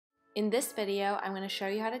In this video, I'm going to show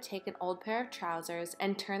you how to take an old pair of trousers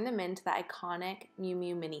and turn them into the iconic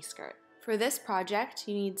MIU miniskirt. For this project,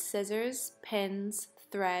 you need scissors, pins,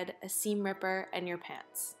 thread, a seam ripper, and your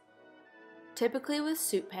pants. Typically with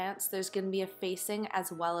suit pants, there's going to be a facing as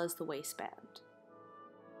well as the waistband.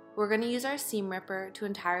 We're going to use our seam ripper to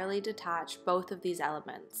entirely detach both of these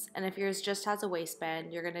elements, and if yours just has a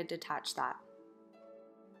waistband, you're going to detach that.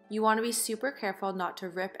 You want to be super careful not to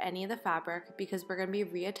rip any of the fabric because we're going to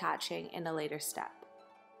be reattaching in a later step.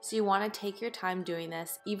 So you want to take your time doing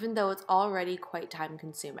this even though it's already quite time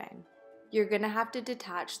consuming. You're going to have to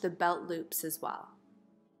detach the belt loops as well.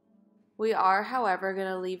 We are, however, going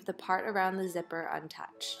to leave the part around the zipper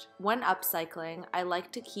untouched. When upcycling, I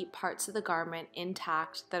like to keep parts of the garment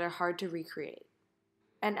intact that are hard to recreate.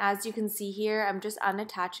 And as you can see here, I'm just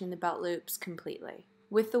unattaching the belt loops completely.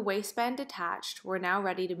 With the waistband detached, we're now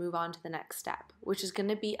ready to move on to the next step, which is going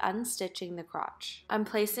to be unstitching the crotch. I'm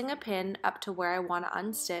placing a pin up to where I want to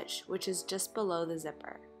unstitch, which is just below the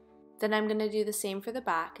zipper. Then I'm going to do the same for the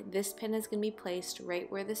back. This pin is going to be placed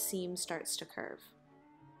right where the seam starts to curve.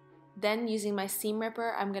 Then using my seam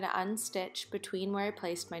ripper, I'm going to unstitch between where I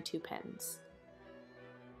placed my two pins.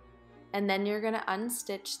 And then you're going to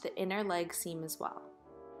unstitch the inner leg seam as well.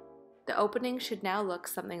 The opening should now look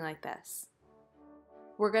something like this.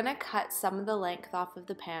 We're going to cut some of the length off of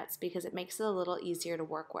the pants because it makes it a little easier to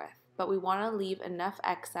work with, but we want to leave enough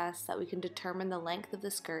excess that we can determine the length of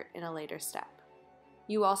the skirt in a later step.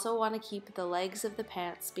 You also want to keep the legs of the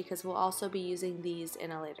pants because we'll also be using these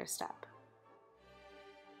in a later step.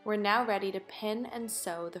 We're now ready to pin and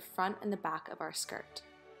sew the front and the back of our skirt.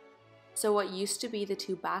 So what used to be the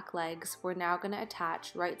two back legs, we're now going to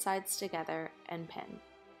attach right sides together and pin.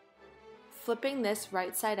 Flipping this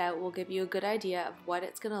right side out will give you a good idea of what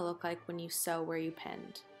it's going to look like when you sew where you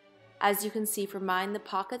pinned. As you can see for mine, the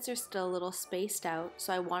pockets are still a little spaced out,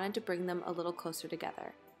 so I wanted to bring them a little closer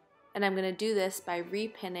together. And I'm going to do this by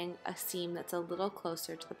repinning a seam that's a little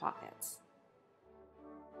closer to the pockets.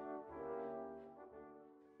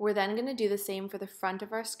 We're then going to do the same for the front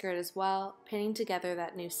of our skirt as well, pinning together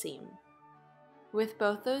that new seam. With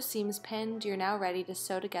both those seams pinned, you're now ready to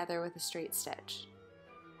sew together with a straight stitch.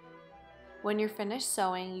 When you're finished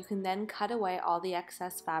sewing, you can then cut away all the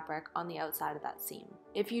excess fabric on the outside of that seam.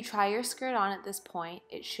 If you try your skirt on at this point,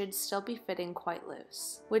 it should still be fitting quite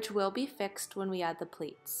loose, which will be fixed when we add the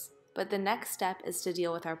pleats. But the next step is to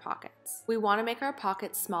deal with our pockets. We want to make our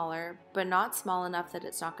pockets smaller, but not small enough that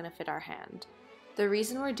it's not going to fit our hand. The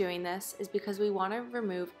reason we're doing this is because we want to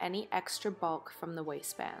remove any extra bulk from the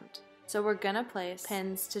waistband. So we're going to place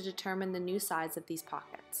pins to determine the new size of these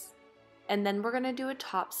pockets. And then we're going to do a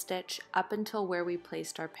top stitch up until where we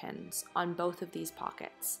placed our pins on both of these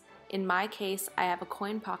pockets. In my case, I have a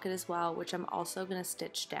coin pocket as well, which I'm also going to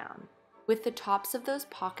stitch down. With the tops of those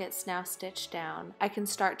pockets now stitched down, I can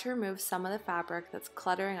start to remove some of the fabric that's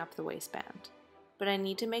cluttering up the waistband. But I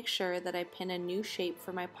need to make sure that I pin a new shape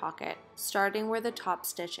for my pocket, starting where the top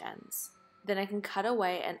stitch ends. Then I can cut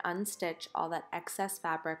away and unstitch all that excess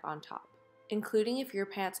fabric on top, including if your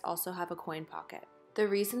pants also have a coin pocket. The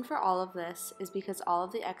reason for all of this is because all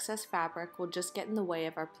of the excess fabric will just get in the way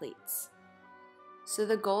of our pleats. So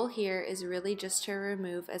the goal here is really just to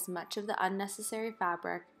remove as much of the unnecessary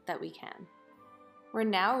fabric that we can. We're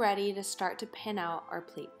now ready to start to pin out our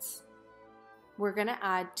pleats. We're going to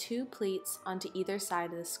add 2 pleats onto either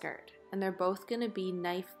side of the skirt, and they're both going to be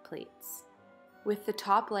knife pleats, with the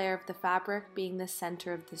top layer of the fabric being the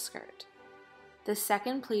center of the skirt. The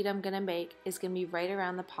second pleat I'm going to make is going to be right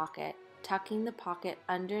around the pocket, tucking the pocket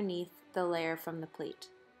underneath the layer from the pleat.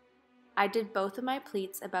 I did both of my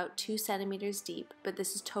pleats about 2 centimeters deep, but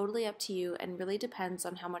this is totally up to you and really depends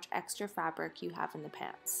on how much extra fabric you have in the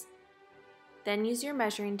pants. Then use your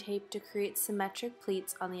measuring tape to create symmetric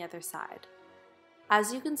pleats on the other side.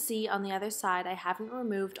 As you can see on the other side, I haven't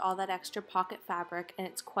removed all that extra pocket fabric and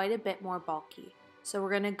it's quite a bit more bulky. So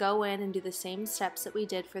we're going to go in and do the same steps that we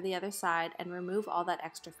did for the other side and remove all that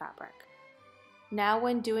extra fabric. Now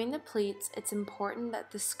when doing the pleats, it's important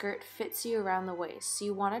that the skirt fits you around the waist, so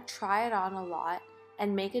you want to try it on a lot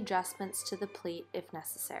and make adjustments to the pleat if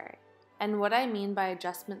necessary. And what I mean by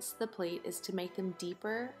adjustments to the pleat is to make them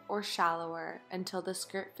deeper or shallower until the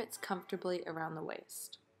skirt fits comfortably around the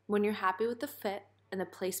waist. When you're happy with the fit and the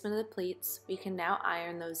placement of the pleats, we can now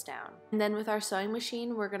iron those down. And then with our sewing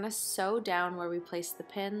machine, we're going to sew down where we place the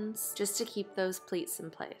pins just to keep those pleats in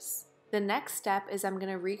place. The next step is I'm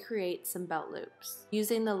going to recreate some belt loops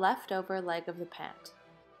using the leftover leg of the pant.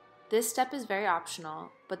 This step is very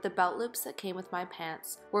optional, but the belt loops that came with my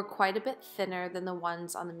pants were quite a bit thinner than the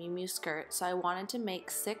ones on the MIU skirt, so I wanted to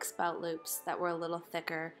make 6 belt loops that were a little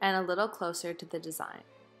thicker and a little closer to the design.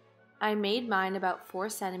 I made mine about 4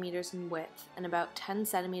 centimeters in width and about 10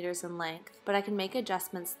 centimeters in length, but I can make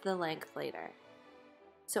adjustments to the length later.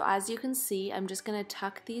 So as you can see, I'm just going to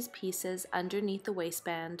tuck these pieces underneath the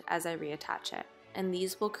waistband as I reattach it, and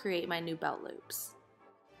these will create my new belt loops.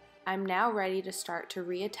 I'm now ready to start to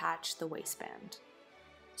reattach the waistband.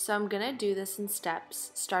 So I'm going to do this in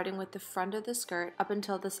steps, starting with the front of the skirt up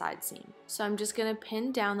until the side seam. So I'm just going to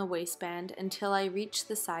pin down the waistband until I reach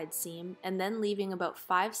the side seam, and then leaving about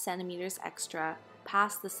 5 centimeters extra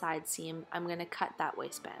past the side seam, I'm going to cut that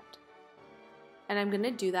waistband. And I'm going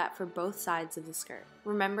to do that for both sides of the skirt,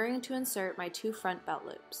 remembering to insert my 2 front belt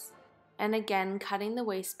loops. And again, cutting the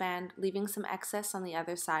waistband, leaving some excess on the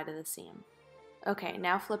other side of the seam. Okay,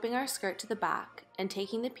 now flipping our skirt to the back and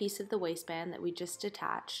taking the piece of the waistband that we just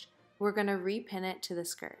detached, we're going to repin it to the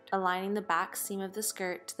skirt, aligning the back seam of the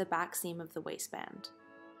skirt to the back seam of the waistband.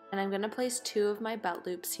 And I'm going to place 2 of my belt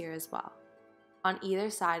loops here as well, on either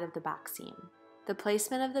side of the back seam. The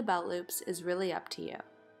placement of the belt loops is really up to you.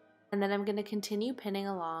 And then I'm going to continue pinning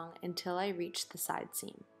along until I reach the side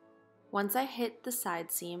seam. Once I hit the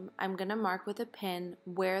side seam, I'm going to mark with a pin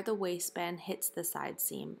where the waistband hits the side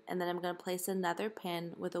seam, and then I'm going to place another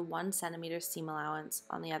pin with a 1 centimeter seam allowance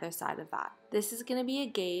on the other side of that. This is going to be a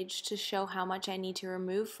gauge to show how much I need to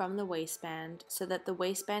remove from the waistband so that the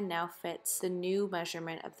waistband now fits the new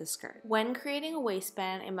measurement of the skirt. When creating a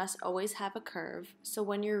waistband, it must always have a curve, so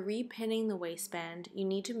when you're repinning the waistband, you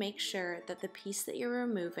need to make sure that the piece that you're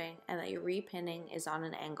removing and that you're repinning is on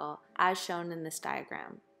an angle, as shown in this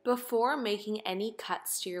diagram. Before making any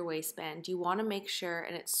cuts to your waistband, you want to make sure,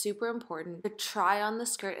 and it's super important, to try on the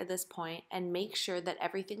skirt at this point and make sure that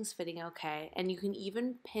everything's fitting okay, and you can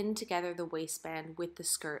even pin together the waistband with the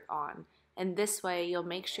skirt on. And this way, you'll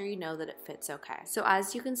make sure you know that it fits okay. So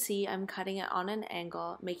as you can see, I'm cutting it on an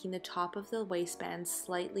angle, making the top of the waistband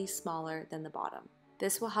slightly smaller than the bottom.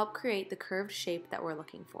 This will help create the curved shape that we're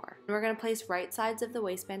looking for. And we're going to place right sides of the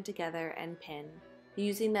waistband together and pin,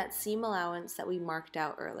 using that seam allowance that we marked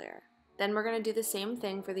out earlier. Then we're going to do the same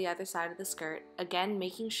thing for the other side of the skirt, again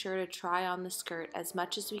making sure to try on the skirt as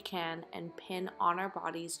much as we can and pin on our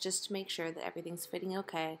bodies just to make sure that everything's fitting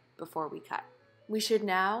okay before we cut. We should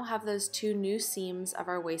now have those 2 new seams of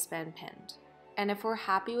our waistband pinned. And if we're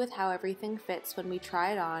happy with how everything fits when we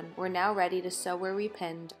try it on, we're now ready to sew where we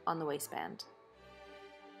pinned on the waistband.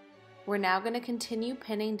 We're now going to continue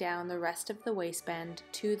pinning down the rest of the waistband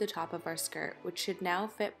to the top of our skirt, which should now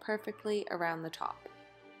fit perfectly around the top.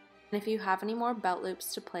 And if you have any more belt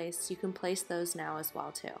loops to place, you can place those now as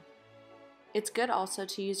well too. It's good also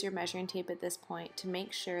to use your measuring tape at this point to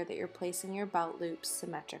make sure that you're placing your belt loops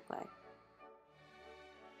symmetrically.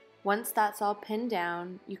 Once that's all pinned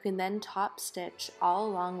down, you can then top stitch all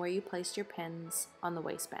along where you placed your pins on the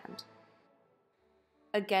waistband.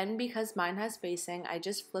 Again, because mine has facing, I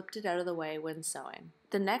just flipped it out of the way when sewing.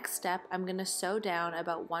 The next step, I'm going to sew down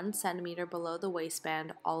about 1 centimeter below the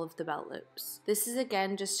waistband all of the belt loops. This is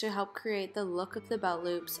again just to help create the look of the belt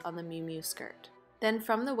loops on the MIU skirt. Then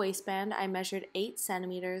from the waistband, I measured 8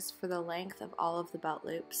 centimeters for the length of all of the belt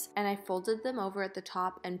loops, and I folded them over at the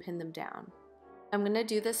top and pinned them down. I'm going to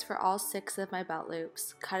do this for all 6 of my belt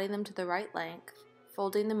loops, cutting them to the right length,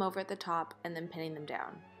 folding them over at the top, and then pinning them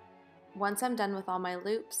down. Once I'm done with all my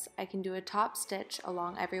loops, I can do a top stitch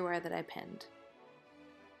along everywhere that I pinned.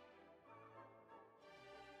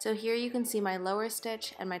 So here you can see my lower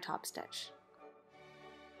stitch and my top stitch.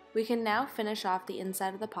 We can now finish off the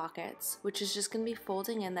inside of the pockets, which is just going to be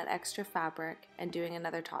folding in that extra fabric and doing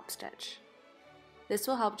another top stitch. This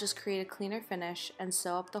will help just create a cleaner finish and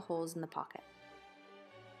sew up the holes in the pocket.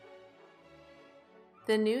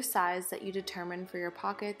 The new size that you determine for your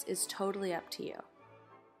pockets is totally up to you.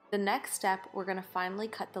 The next step, we're going to finally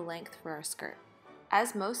cut the length for our skirt.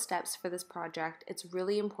 As most steps for this project, it's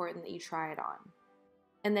really important that you try it on.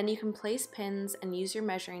 And then you can place pins and use your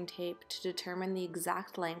measuring tape to determine the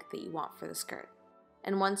exact length that you want for the skirt.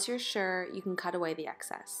 And once you're sure, you can cut away the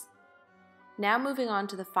excess. Now moving on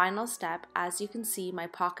to the final step, as you can see, my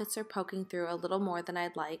pockets are poking through a little more than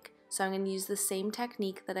I'd like, so I'm going to use the same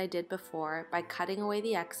technique that I did before by cutting away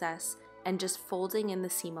the excess and just folding in the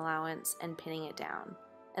seam allowance and pinning it down.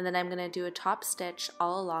 And then I'm going to do a top stitch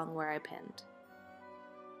all along where I pinned.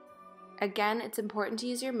 Again, it's important to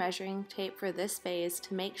use your measuring tape for this phase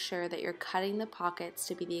to make sure that you're cutting the pockets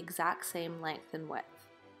to be the exact same length and width.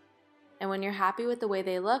 And when you're happy with the way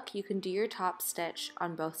they look, you can do your top stitch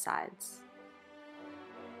on both sides.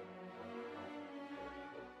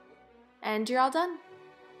 And you're all done!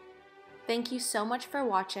 Thank you so much for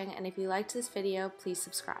watching, and if you liked this video, please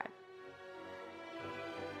subscribe.